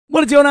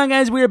What is going on,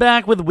 guys? We are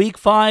back with Week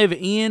 5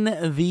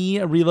 in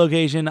the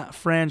Relocation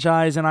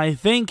franchise, and I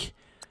think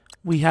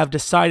we have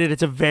decided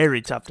it's a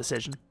very tough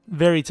decision.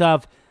 Very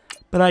tough.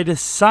 But I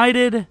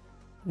decided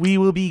we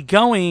will be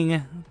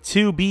going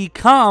to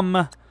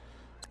become,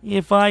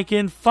 if I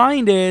can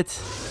find it,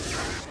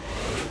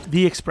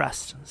 the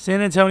Express.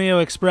 San Antonio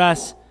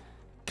Express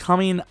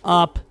coming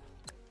up.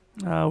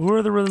 Who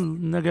are the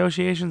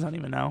negotiations? I don't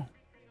even know.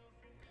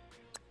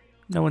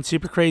 No one's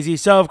super crazy.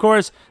 So, of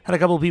course, had a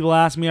couple of people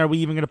ask me, are we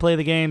even going to play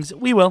the games?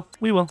 We will.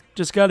 We will.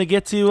 Just got to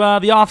get to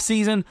the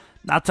off-season.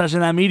 Not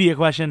touching that media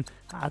question.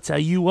 I'll tell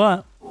you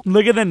what.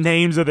 Look at the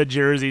names of the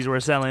jerseys we're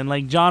selling.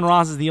 Like, John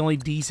Ross is the only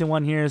decent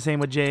one here.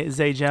 Same with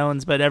Zay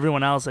Jones. But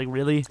everyone else, like,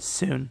 really?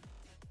 Soon.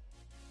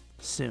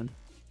 Soon.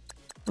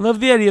 I love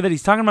the idea that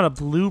he's talking about a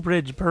Blue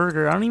Bridge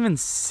burger. I don't even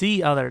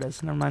see... Oh, there it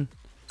is. Never mind.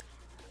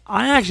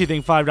 I actually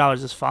think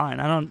 $5 is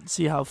fine. I don't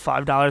see how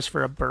 $5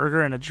 for a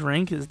burger and a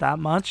drink is that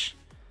much.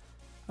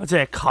 I'd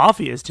say a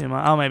coffee is too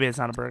much. Oh, maybe it's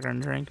not a burger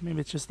and drink.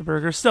 Maybe it's just the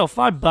burger. Still,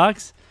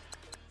 $5.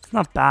 It's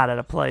not bad at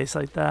a place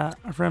like that.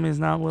 Our friend is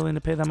not willing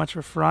to pay that much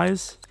for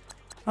fries.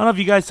 I don't know if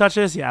you guys touch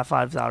this. Yeah,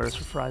 $5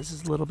 for fries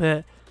is a little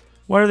bit.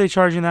 Why are they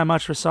charging that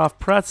much for soft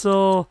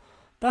pretzel?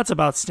 That's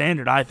about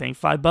standard, I think.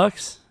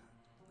 $5.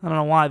 I don't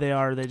know why they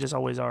are. They just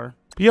always are.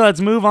 But yeah,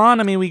 let's move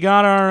on. I mean, we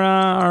got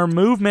our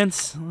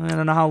movements. I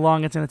don't know how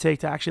long it's going to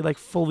take to actually like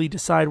fully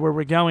decide where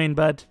we're going.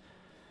 But,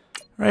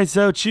 all right,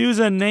 so choose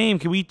a name.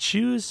 Can we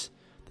choose...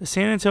 The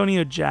San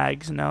Antonio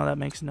Jags. No, that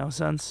makes no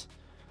sense.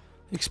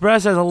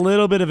 Express has a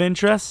little bit of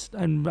interest,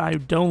 and I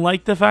don't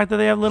like the fact that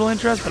they have little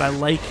interest, but I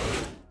like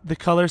the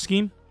color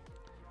scheme.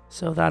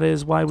 So that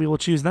is why we will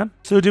choose them.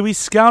 So do we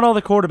scout all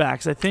the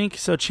quarterbacks? I think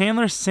so.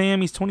 Chandler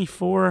Sam, he's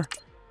 24.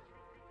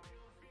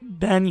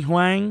 Ben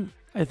Huang,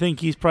 I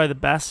think he's probably the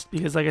best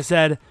because, like I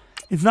said,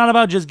 it's not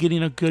about just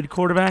getting a good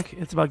quarterback.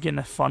 It's about getting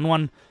a fun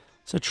one.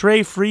 So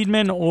Trey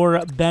Friedman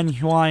or Ben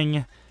Huang.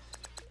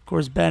 Of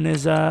course, Ben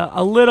is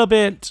a little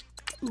bit...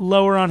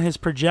 lower on his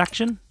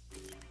projection.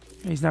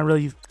 He's not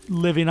really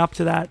living up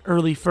to that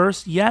early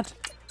first yet,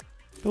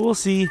 but we'll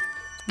see.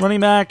 Running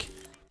back,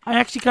 I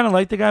actually kind of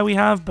like the guy we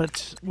have,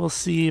 but we'll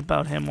see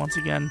about him once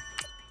again.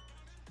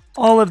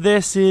 All of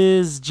this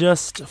is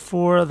just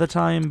for the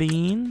time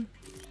being.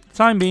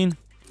 Time being.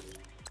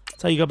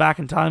 That's how you go back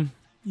in time,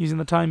 using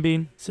the time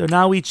being. So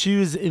now we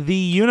choose the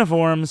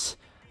uniforms.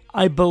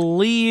 I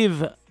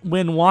believe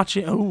when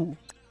watching... Oh,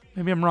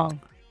 maybe I'm wrong.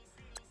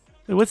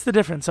 What's the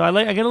difference? So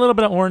I get a little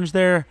bit of orange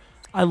there.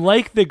 I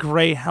like the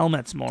gray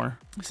helmets more.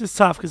 This is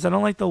tough because I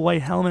don't like the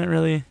white helmet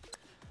really.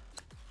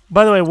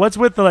 By the way, what's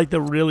with the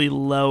really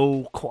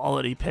low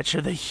quality picture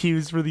they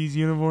use for these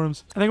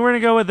uniforms? I think we're gonna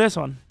go with this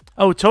one.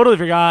 Oh, totally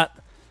forgot.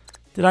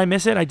 Did I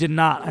miss it? I did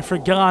not. I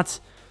forgot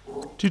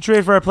to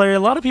trade for our player. A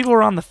lot of people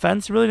were on the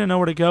fence, really didn't know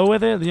where to go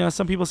with it. You know,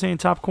 some people saying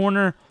top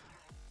corner.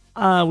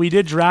 We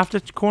did draft a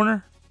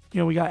corner.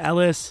 You know, we got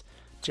Ellis.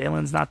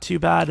 Jalen's not too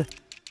bad.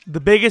 The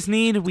biggest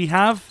need we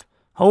have.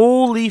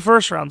 Holy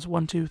first rounds.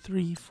 1, 2,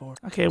 3, 4.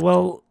 Okay,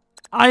 well,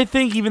 I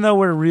think even though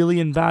we're really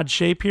in bad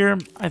shape here,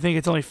 I think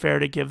it's only fair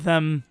to give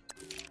them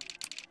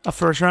a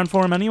first round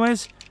for him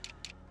anyways.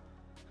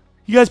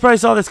 You guys probably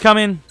saw this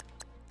coming,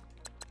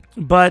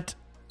 but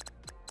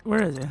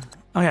where is he?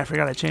 Oh, yeah, I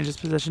forgot I changed his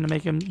position to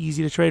make him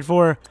easy to trade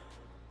for.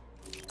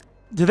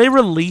 Did they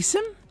release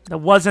him? That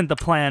wasn't the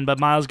plan, but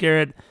Myles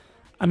Garrett,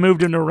 I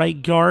moved him to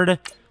right guard.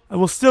 I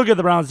will still give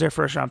the Browns their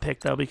first round pick,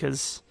 though,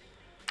 because...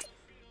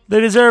 they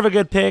deserve a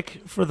good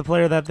pick for the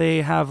player that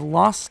they have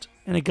lost.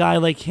 And a guy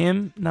like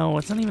him... No,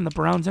 it's not even the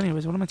Browns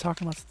anyways. What am I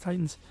talking about? It's the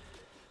Titans.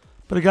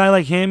 But a guy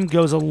like him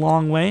goes a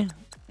long way.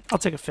 I'll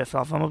take a fifth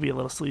off. I'm going to be a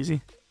little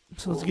sleazy.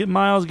 So let's get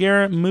Myles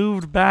Garrett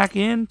moved back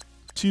in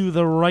to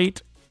the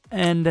right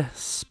end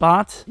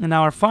spot. And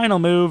now our final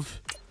move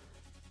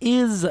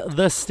is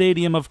the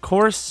stadium, of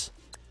course.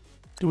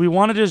 Do we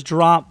want to just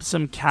drop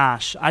some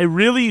cash? I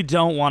really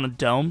don't want a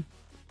dome.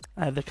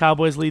 I have the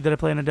Cowboys lead that I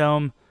play in a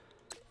dome.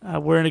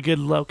 We're in a good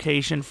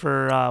location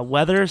for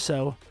weather,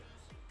 so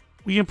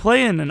we can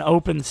play in an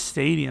open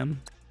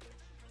stadium.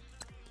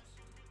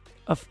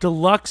 A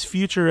deluxe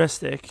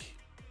futuristic.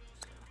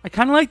 I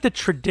kind of like the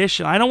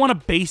traditional. I don't want a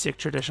basic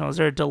traditional. Is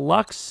there a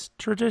deluxe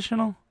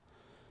traditional?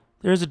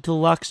 There's a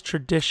deluxe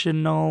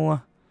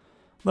traditional.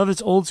 Love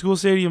this old school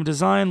stadium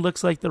design.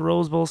 Looks like the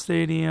Rose Bowl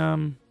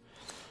stadium.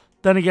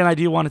 Then again, I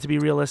do want it to be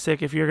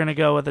realistic. If you're going to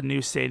go with a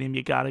new stadium,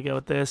 you got to go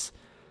with this.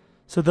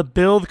 So the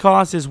build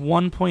cost is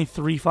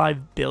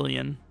 $1.35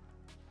 billion,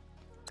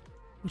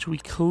 which we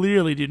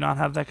clearly do not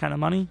have that kind of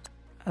money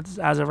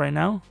as of right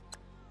now.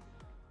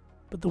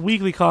 But the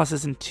weekly cost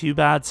isn't too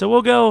bad. So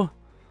we'll go,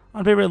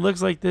 on paper it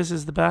looks like this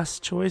is the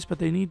best choice, but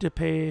they need to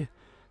pay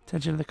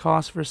attention to the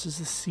cost versus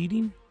the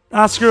seating.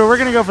 Screw it, we're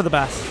going to go for the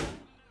best.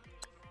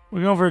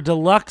 We're going for a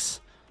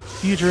deluxe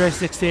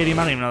futuristic stadium.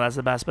 I don't even know if that's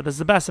the best, but this is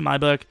the best in my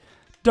book.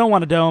 Don't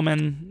want a dome,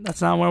 and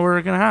that's not what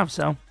we're going to have,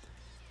 so...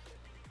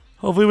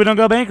 hopefully we don't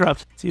go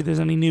bankrupt. See if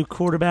there's any new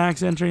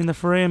quarterbacks entering the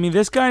fray. I mean,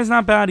 this guy's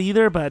not bad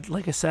either, but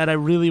like I said, I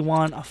really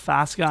want a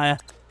fast guy.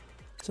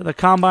 So the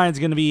combine is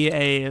going to be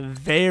a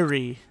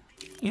very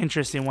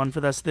interesting one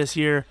for us this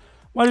year.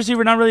 Wide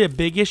receiver, not really a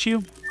big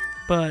issue,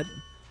 but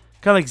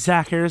kind of like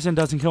Zach Harrison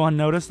doesn't go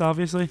unnoticed,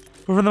 obviously.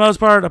 But for the most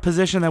part, a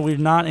position that we're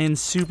not in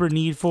super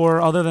need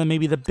for, other than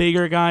maybe the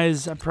bigger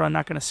guys, I'm probably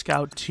not going to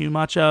scout too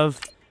much of.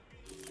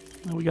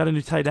 We got a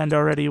new tight end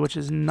already, which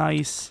is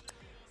nice.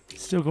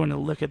 Still going to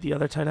look at the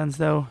other tight ends,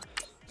 though.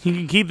 You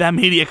can keep that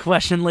media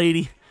question,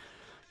 lady.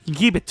 You can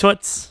keep it,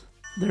 toots.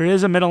 There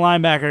is a middle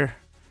linebacker.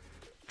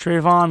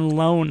 Trayvon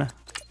Lone.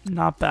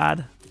 Not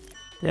bad.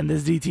 Damn,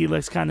 this DT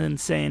looks kind of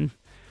insane.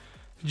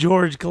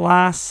 George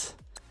Glass.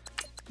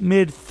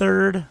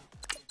 Mid-third.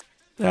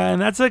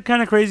 And that's a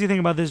kind of crazy thing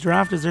about this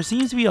draft is there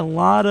seems to be a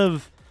lot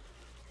of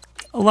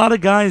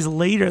guys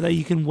later that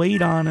you can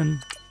wait on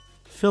and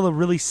fill a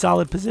really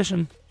solid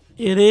position.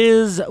 It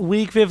is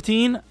week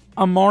 15.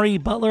 Amari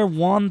Butler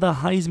won the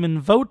Heisman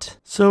vote.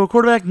 So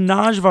quarterback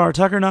Najvar,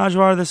 Tucker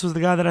Najvar, this was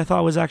the guy that I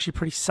thought was actually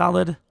pretty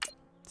solid.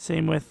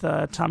 Same with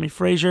Tommy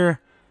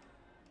Frazier.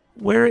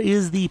 Where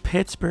is the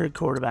Pittsburgh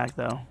quarterback,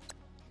 though?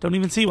 Don't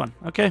even see one.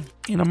 Okay.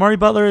 And Amari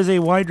Butler is a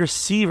wide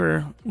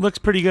receiver. Looks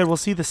pretty good. We'll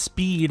see the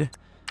speed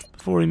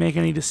before we make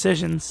any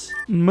decisions.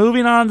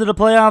 Moving on to the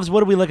playoffs,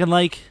 what are we looking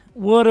like?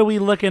 What are we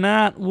looking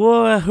at?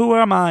 Who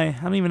am I? I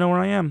don't even know where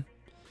I am.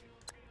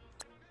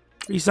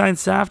 Resign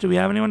staff. Do we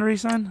have anyone to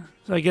resign?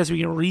 So I guess we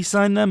can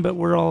re-sign them, but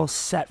we're all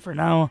set for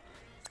now.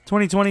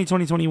 2020,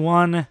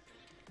 2021.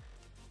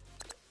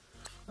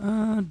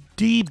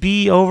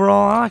 DB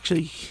overall. I'll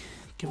actually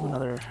give him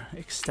another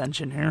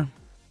extension here.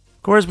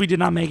 Of course, we did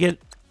not make it.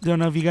 Don't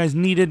know if you guys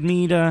needed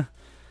me to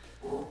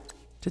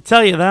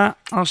tell you that.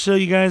 I'll show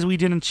you guys we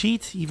didn't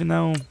cheat, even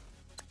though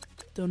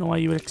don't know why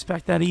you would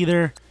expect that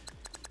either.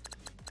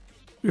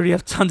 We already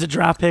have tons of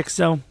draft picks,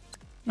 so I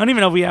don't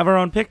even know if we have our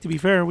own pick, to be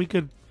fair. We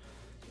could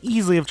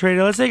easily have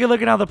traded. Let's take a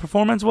look at how the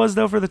performance was,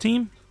 though, for the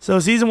team. So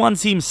season 1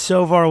 seems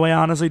so far away,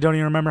 honestly. Don't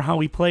even remember how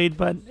we played,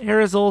 but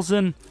Harris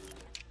Olsen,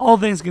 all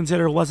things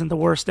considered, wasn't the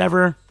worst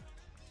ever.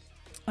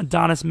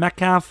 Adonis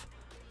Metcalf,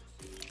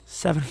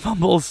 7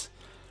 fumbles.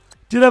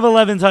 Did have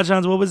 11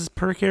 touchdowns. What was his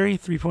per carry?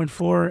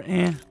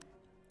 3.4.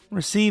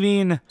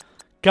 Receiving,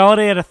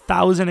 Galladay at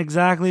 1,000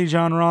 exactly.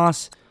 John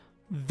Ross,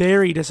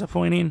 very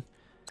disappointing.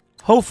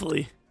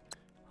 Hopefully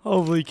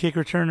kick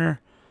returner.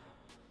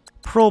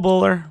 Pro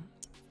Bowler.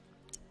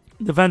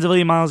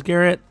 Defensively, Myles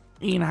Garrett,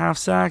 8.5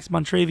 sacks.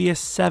 Montrevious,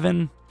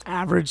 7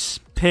 average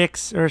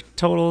picks or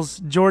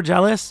totals. George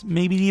Ellis,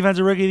 maybe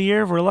defensive rookie of the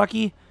year if we're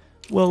lucky.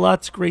 Will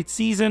Lutz, great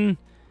season.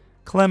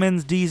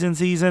 Clemens, decent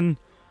season.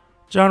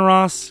 John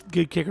Ross,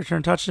 good kick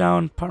return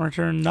touchdown. Punt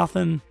return,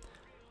 nothing.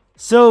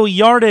 So,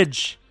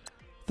 yardage.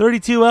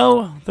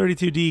 32-0,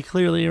 32D,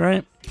 clearly,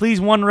 right?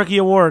 Please, one rookie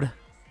award.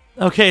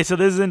 Okay, so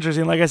this is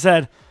interesting. Like I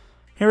said,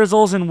 Harris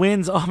Olsen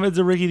wins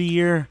Offensive Rookie of the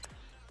Year.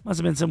 Must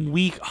have been some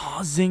weak. Oh,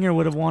 Zinger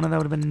would have won it. That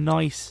would have been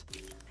nice.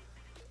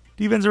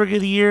 Defensive Rookie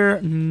of the Year,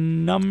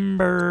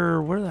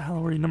 where the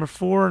hell were you? Number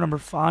 4, number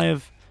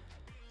 5,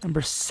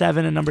 number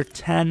 7, and number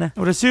 10. I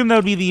would assume that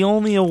would be the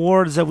only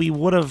awards that we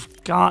would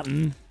have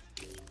gotten.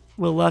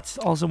 Will Lutz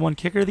also won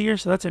Kicker of the Year,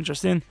 so that's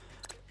interesting.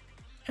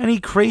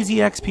 Any crazy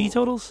XP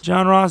totals?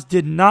 John Ross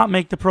did not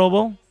make the Pro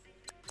Bowl.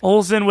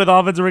 Olsen with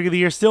Offensive Rookie of the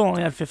Year still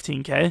only had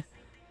 15K.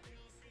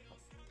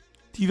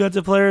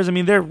 Defensive players, I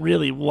mean, there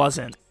really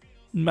wasn't.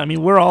 I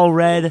mean, we're all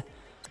red.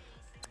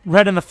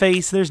 Red in the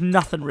face. There's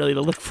nothing really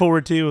to look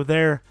forward to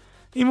there.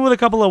 Even with a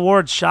couple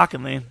awards,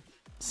 shockingly.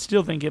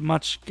 Still didn't get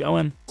much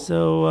going.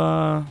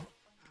 So,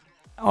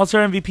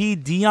 All-Star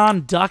MVP,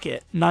 Dion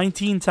Duckett.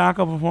 19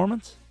 tackle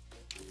performance.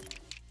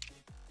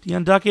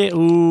 Dion Duckett,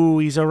 ooh,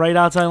 he's a right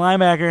outside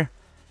linebacker.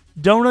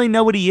 Don't really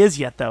know what he is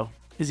yet, though.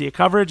 Is he a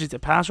coverage? Is he a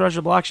pass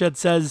rusher? Blockshed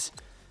says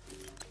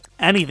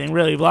anything,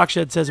 really.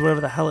 Blockshed says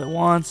whatever the hell it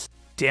wants.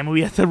 Damn it,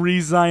 we have to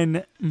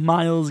re-sign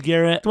Myles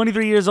Garrett.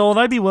 23 years old.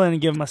 I'd be willing to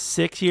give him a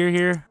 6-year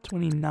here.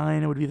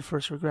 29, it would be the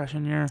first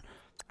regression year.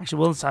 Actually,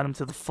 we'll sign him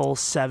to the full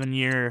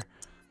 7-year,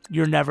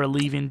 you're never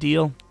leaving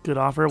deal. Good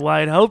offer. Well,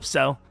 I'd hope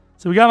so.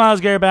 So we got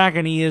Myles Garrett back,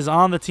 and he is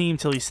on the team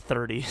till he's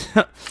 30.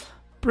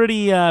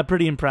 Pretty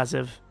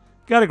impressive.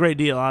 Got a great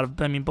deal out of,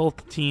 I mean,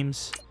 both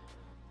teams,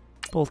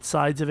 both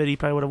sides of it. He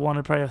probably would have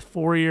wanted probably a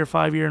 4-year,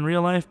 5-year in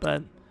real life,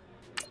 but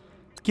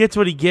gets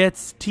what he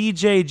gets.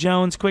 TJ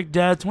Jones, quick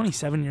dev,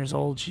 27 years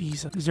old.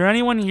 Jeez. Is there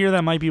anyone here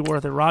that might be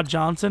worth it? Rod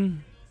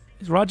Johnson?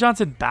 Is Rod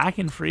Johnson back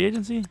in free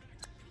agency?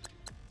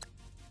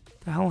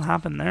 What the hell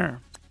happened there?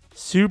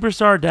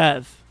 Superstar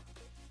dev.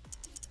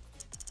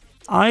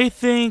 I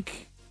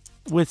think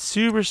with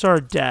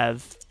Superstar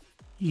dev,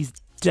 he's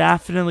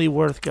definitely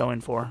worth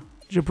going for.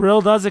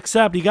 Jabril does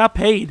accept. He got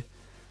paid.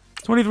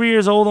 23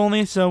 years old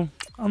only, so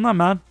I'm not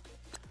mad.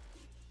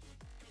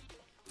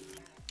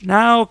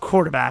 Now,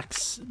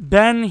 quarterbacks.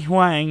 Ben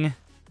Huang.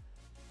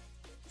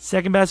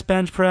 Second best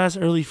bench press,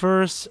 early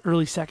first,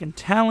 early second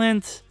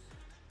talent.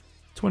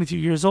 22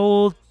 years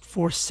old,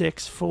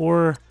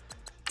 4.64.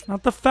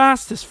 Not the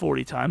fastest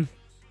 40 time.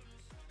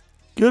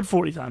 Good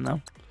 40 time,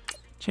 though.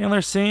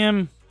 Chandler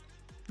Sam,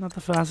 not the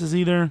fastest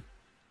either.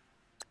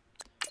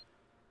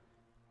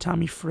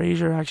 Tommy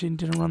Frazier actually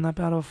didn't run that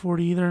bad of a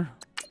 40 either.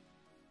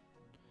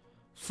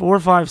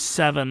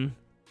 4.57.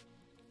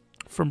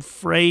 from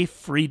Frey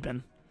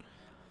Friedman.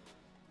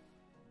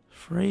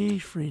 Frey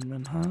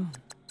Friedman, huh?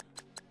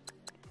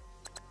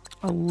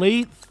 A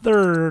late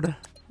third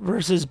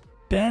versus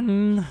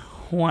Ben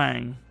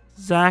Huang.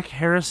 Zach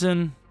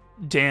Harrison.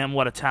 Damn,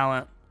 what a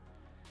talent.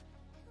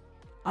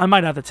 I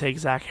might have to take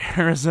Zach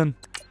Harrison.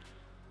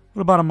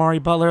 What about Amari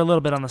Butler? A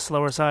little bit on the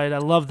slower side. I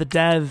love the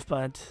dev,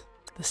 but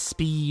the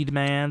speed,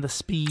 man, the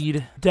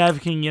speed.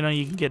 Dev can, you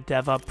can get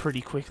dev up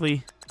pretty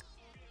quickly.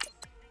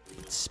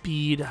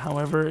 Speed,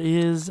 however,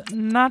 is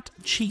not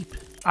cheap.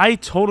 I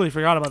totally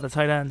forgot about the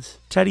tight ends.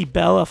 Teddy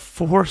Bella,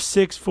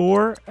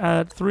 4'6'4"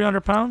 at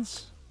 300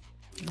 pounds.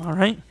 All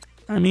right.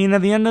 I mean,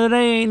 at the end of the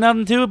day, ain't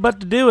nothing to it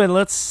but to do it.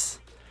 Let's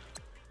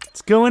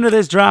go into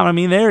this draft. I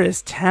mean, there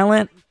is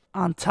talent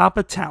on top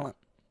of talent.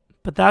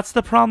 But that's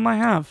the problem I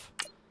have.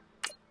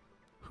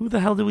 Who the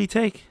hell do we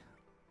take?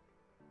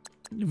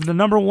 The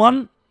number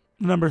 1,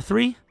 the number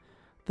 3,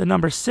 the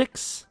number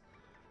 6,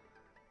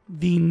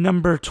 the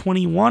number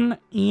 21,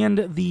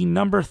 and the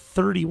number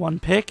 31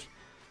 pick.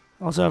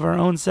 Also have our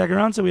own second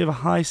round, so we have a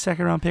high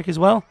second round pick as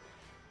well.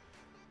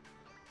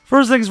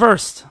 First things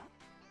first.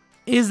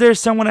 Is there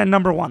someone at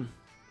number 1?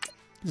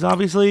 Because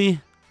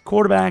obviously,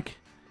 quarterback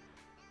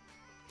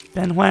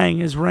Ben Huang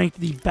is ranked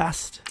the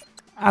best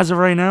as of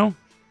right now.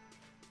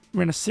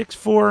 We're in a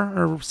 6.4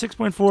 or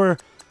 6.4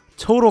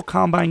 total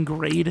combine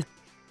grade.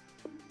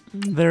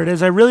 There it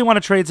is. I really want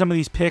to trade some of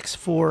these picks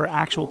for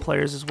actual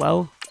players as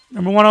well.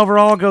 Number 1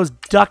 overall goes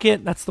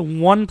Duckett. That's the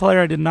one player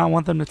I did not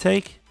want them to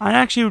take. I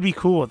actually would be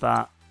cool with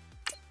that.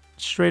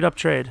 Straight up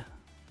trade.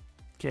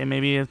 Okay,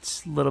 maybe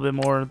it's a little bit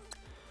more.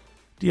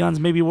 Deion's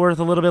maybe worth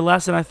a little bit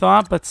less than I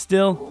thought, but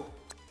still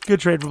good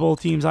trade for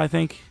both teams, I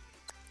think.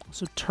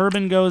 So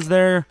Turbin goes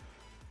there.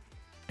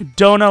 I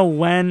don't know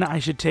when I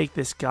should take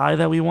this guy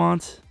that we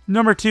want.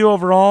 Number 2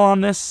 overall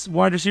on this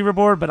wide receiver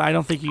board, but I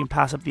don't think you can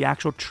pass up the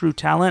actual true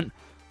talent.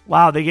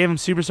 Wow, they gave him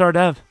superstar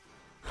dev.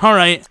 All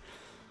right.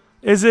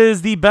 This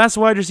is the best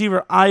wide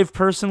receiver I've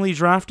personally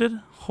drafted.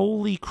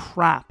 Holy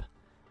crap.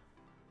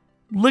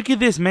 Look at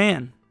this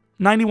man.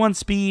 91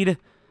 speed,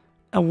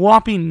 a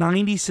whopping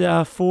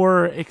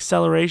 94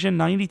 acceleration,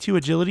 92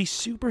 agility,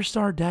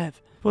 superstar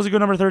dev. Supposed to go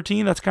number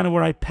 13. That's kind of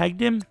where I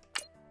pegged him.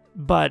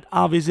 But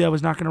obviously I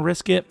was not going to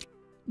risk it.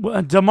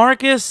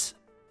 DeMarcus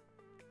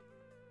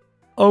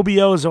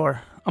Obiozor.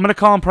 I'm going to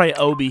call him probably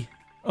Obi.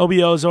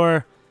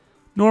 Obiozor.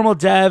 Normal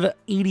dev,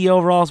 80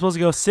 overall. Supposed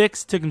to go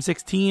 6. Took him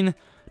 16.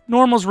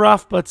 Normal's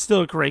rough, but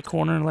still a great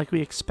corner like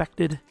we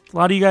expected. A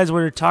lot of you guys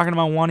were talking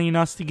about wanting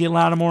us to get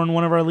Lattimore in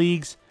one of our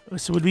leagues.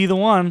 This would be the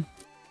one.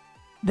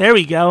 There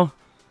we go.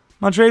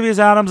 Montrevious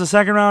Adams, a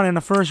second round, and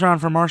a first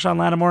round for Marshawn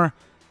Lattimore.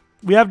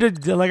 We have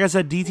to, like I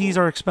said, DTs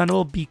are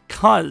expendable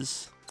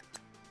because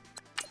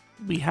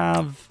we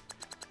have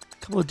a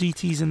couple of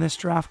DTs in this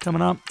draft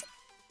coming up.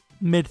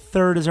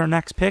 Mid-third is our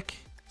next pick.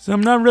 So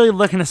I'm not really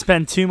looking to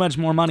spend too much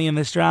more money in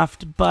this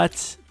draft,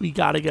 but we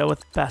got to go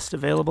with best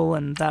available,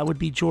 and that would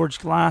be George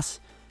Glass,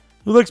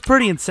 who looks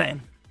pretty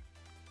insane.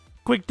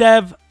 Quick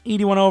dev,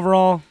 81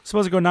 overall.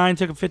 Supposed to go 9,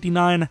 took a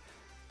 59.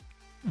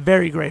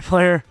 Very great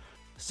player.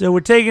 So we're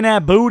taking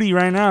that booty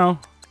right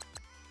now.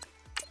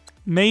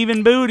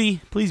 Maven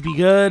Booty, please be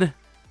good.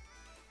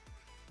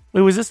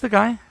 Wait, was this the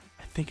guy?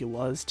 I think it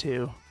was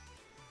too.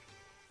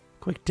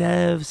 Quick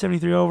dev,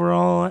 73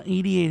 overall,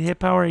 88 hit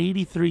power,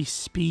 83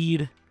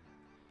 speed.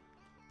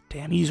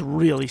 Damn, he's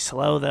really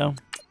slow though.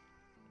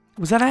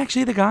 Was that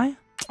actually the guy?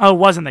 Oh, it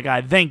wasn't the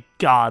guy, thank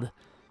God.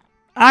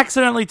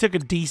 Accidentally took a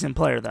decent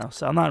player though,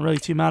 so I'm not really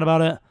too mad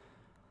about it.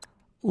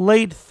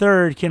 Late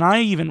third, can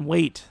I even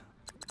wait?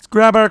 Let's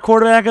grab our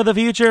quarterback of the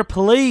future,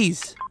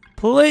 please.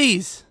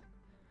 Please.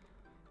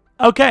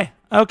 Okay,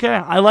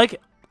 I like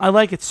it. I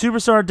like it.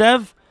 Superstar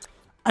dev.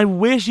 I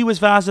wish he was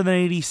faster than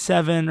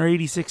 87 or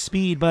 86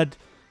 speed, but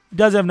he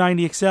does have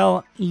 90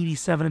 excel,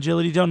 87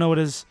 agility. Don't know what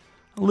his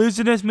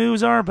elusiveness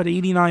moves are, but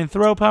 89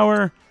 throw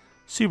power.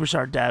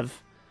 Superstar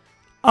dev.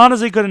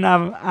 Honestly, couldn't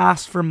have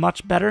asked for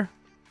much better,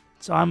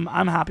 so I'm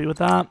happy with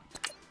that.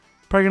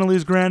 Probably gonna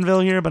lose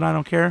Granville here, but I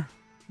don't care.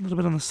 A little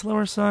bit on the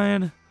slower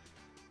side.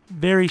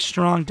 Very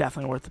strong,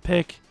 definitely worth the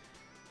pick.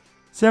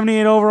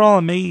 78 overall,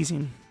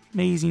 amazing,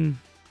 amazing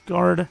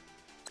guard.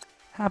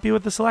 Happy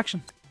with the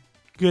selection.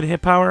 Good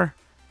hit power.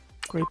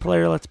 Great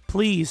player. Let's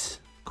please.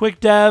 Quick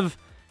dev.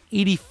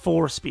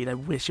 84 speed. I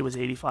wish it was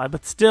 85,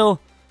 but still.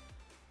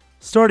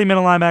 Starting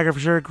middle linebacker for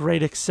sure.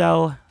 Great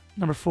excel.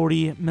 Number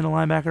 40 middle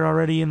linebacker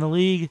already in the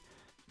league.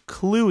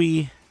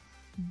 Cluey.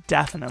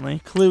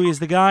 Definitely. Cluey is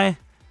the guy.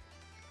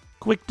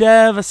 Quick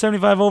dev. A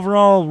 75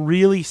 overall.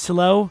 Really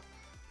slow,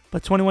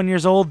 but 21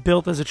 years old.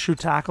 Built as a true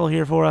tackle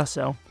here for us.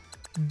 So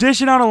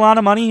dishing out a lot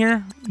of money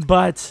here,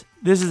 but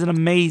this is an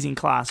amazing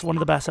class. One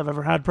of the best I've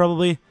ever had,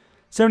 probably.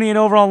 78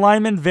 overall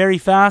lineman, very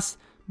fast.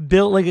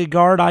 Built like a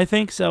guard, I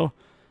think. So,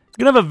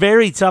 going to have a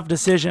very tough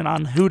decision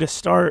on who to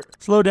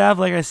start. Slow dev,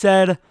 like I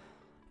said.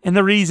 And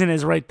the reason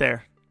is right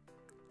there.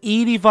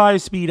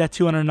 85 speed at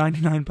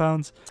 299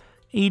 pounds.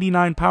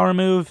 89 power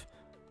move.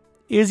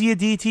 Is he a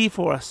DT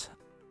for us?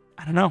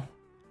 I don't know.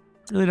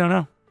 Really don't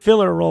know.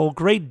 Filler role.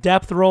 Great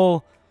depth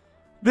role.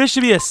 This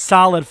should be a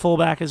solid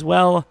fullback as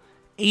well.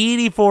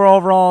 84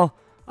 overall.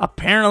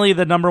 Apparently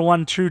the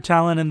 #1 true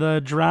talent in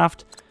the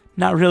draft.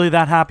 Not really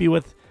that happy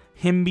with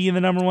him being the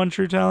 #1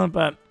 true talent,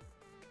 but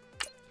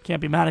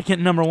can't be mad at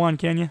getting #1,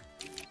 can you?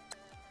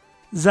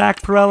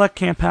 Zach Perella,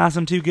 can't pass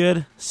him too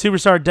good.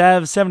 Superstar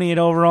Dev, 78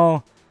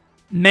 overall.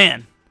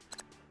 Man,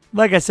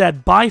 like I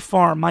said, by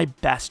far my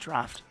best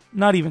draft.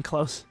 Not even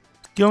close.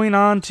 Going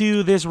on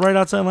to this right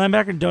outside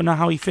linebacker. Don't know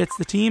how he fits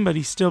the team, but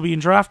he's still being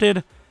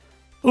drafted.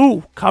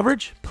 Ooh,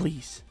 coverage,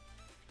 please.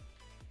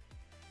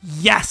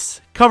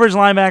 Yes, coverage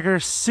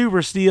linebacker,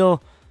 super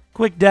steal,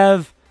 quick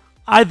dev.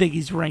 I think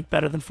he's ranked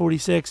better than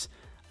 46.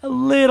 A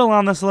little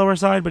on the slower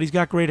side, but he's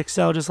got great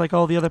excel just like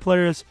all the other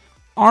players.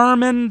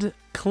 Armand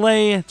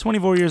Clay,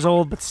 24 years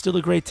old, but still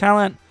a great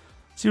talent.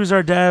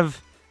 Superstar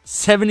Dev,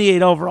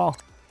 78 overall.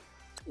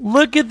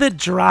 Look at the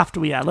draft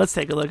we had. Let's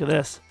take a look at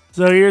this.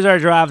 So here's our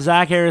draft.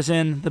 Zach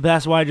Harrison, the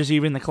best wide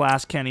receiver in the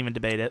class. Can't even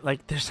debate it.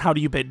 Like, how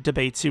do you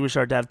debate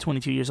Superstar Dev,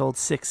 22 years old,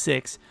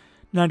 6'6",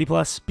 90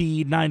 plus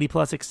speed, 90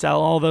 plus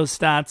excel, all those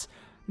stats,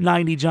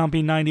 90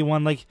 jumping,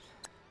 91, like,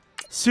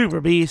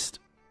 super beast.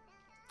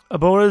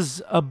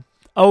 Abora's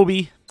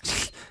Obi,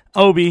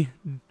 Obi,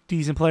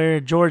 decent player.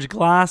 George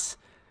Glass,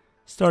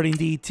 starting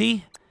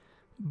DT.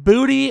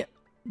 Booty,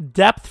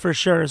 depth for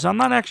sure, so I'm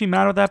not actually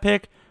mad with that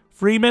pick.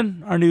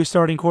 Freeman, our new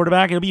starting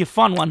quarterback. It'll be a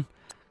fun one.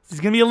 He's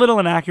going to be a little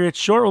inaccurate.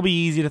 Short will be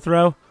easy to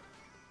throw,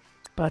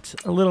 but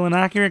a little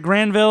inaccurate.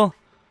 Granville,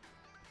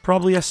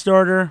 probably a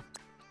starter.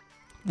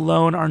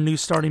 Lone, our new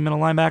starting middle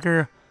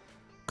linebacker.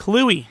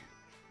 Cluey,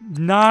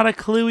 not a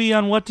cluey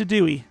on what to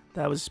do.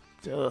 That was,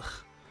 ugh.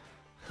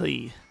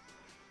 Hey.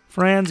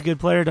 Franz, good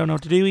player, don't know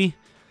what to do.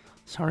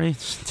 Sorry.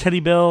 Teddy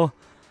Bill.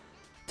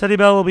 Teddy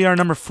Bell will be our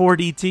 #4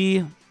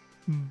 DT.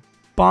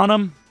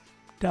 Bonham,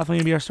 definitely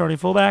going to be our starting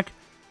fullback.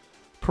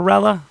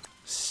 Perella,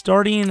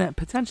 starting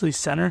potentially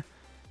center.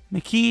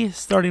 McKee,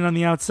 starting on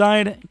the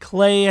outside.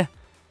 Clay,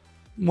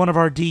 one of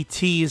our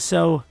DTs.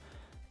 So,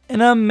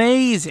 an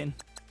amazing,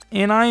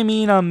 and I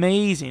mean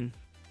amazing,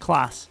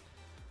 class.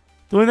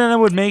 The only thing that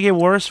would make it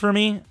worse for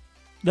me,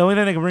 the only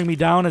thing that can bring me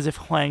down is if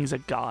Huang's a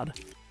god.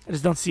 I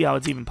just don't see how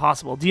it's even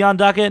possible. Dion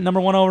Duckett,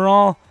 #1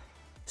 overall.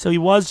 So he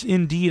was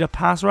indeed a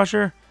pass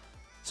rusher.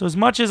 So as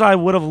much as I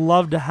would have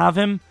loved to have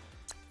him,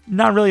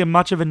 not really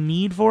much of a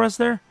need for us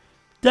there.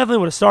 Definitely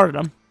would have started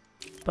him.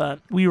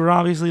 But we were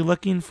obviously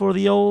looking for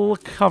the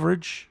old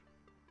coverage.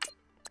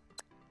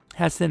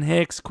 Heston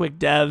Hicks, quick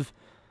dev.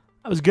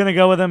 I was going to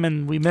go with him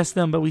and we missed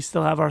them, but we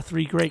still have our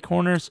 3 great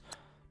corners.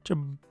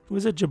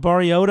 Was it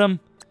Jabari Odom?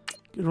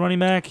 Good running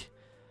back.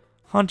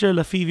 Hunter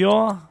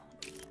Lefevre.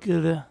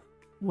 Good,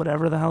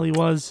 whatever the hell he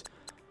was.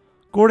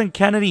 Gordon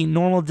Kennedy,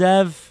 normal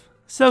dev.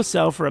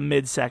 So-so for a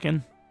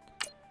mid-second.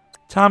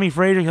 Tommy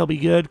Frazier, he'll be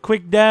good.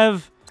 Quick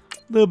dev.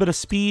 A little bit of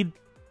speed.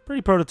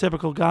 Pretty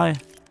prototypical guy.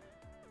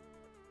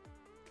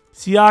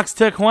 Seahawks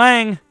took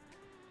Huang.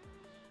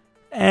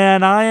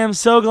 And I am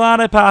so glad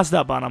I passed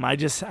up on him. I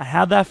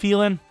had that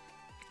feeling.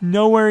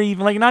 Nowhere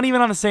even, like not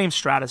even on the same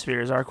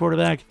stratosphere as our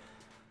quarterback.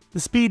 The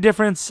speed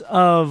difference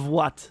of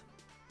what?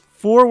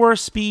 4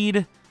 worse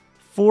speed,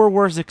 4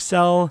 worse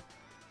excel,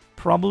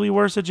 probably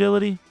worse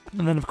agility.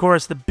 And then, of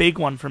course, the big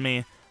one for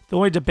me, the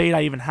only debate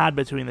I even had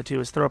between the two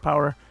is throw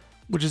power,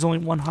 which is only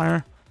 1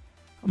 higher.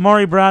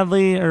 Amari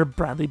Bradley, or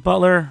Bradley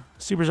Butler,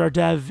 superstar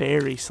dev,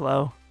 very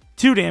slow.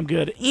 Too damn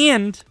good.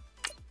 And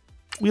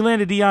we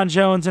landed Deion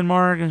Jones and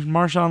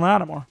Marshawn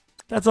Lattimore.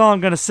 That's all I'm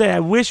going to say. I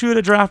wish we would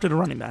have drafted a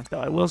running back, though.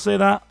 I will say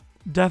that.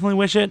 Definitely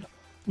wish it.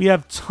 We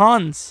have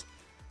tons,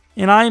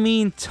 and I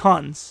mean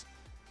tons,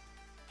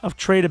 of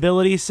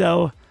tradability.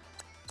 So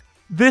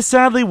this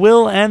sadly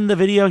will end the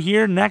video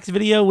here. Next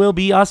video will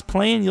be us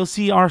playing. You'll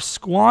see our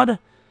squad.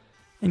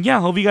 And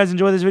yeah, hope you guys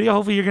enjoy this video.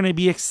 Hopefully you're going to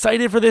be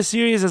excited for this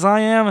series as I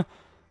am.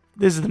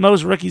 This is the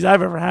most rookies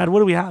I've ever had. What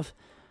do we have?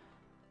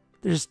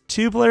 There's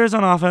 2 players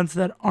on offense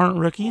that aren't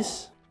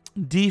rookies.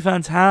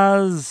 Defense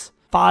has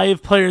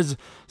 5 players.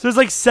 So there's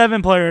like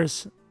 7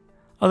 players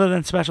other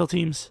than special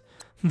teams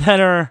that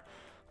are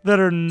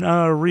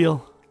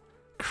real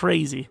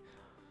crazy.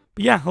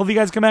 But yeah, hope you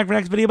guys come back for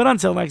next video. But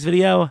until next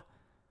video,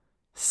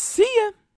 see ya.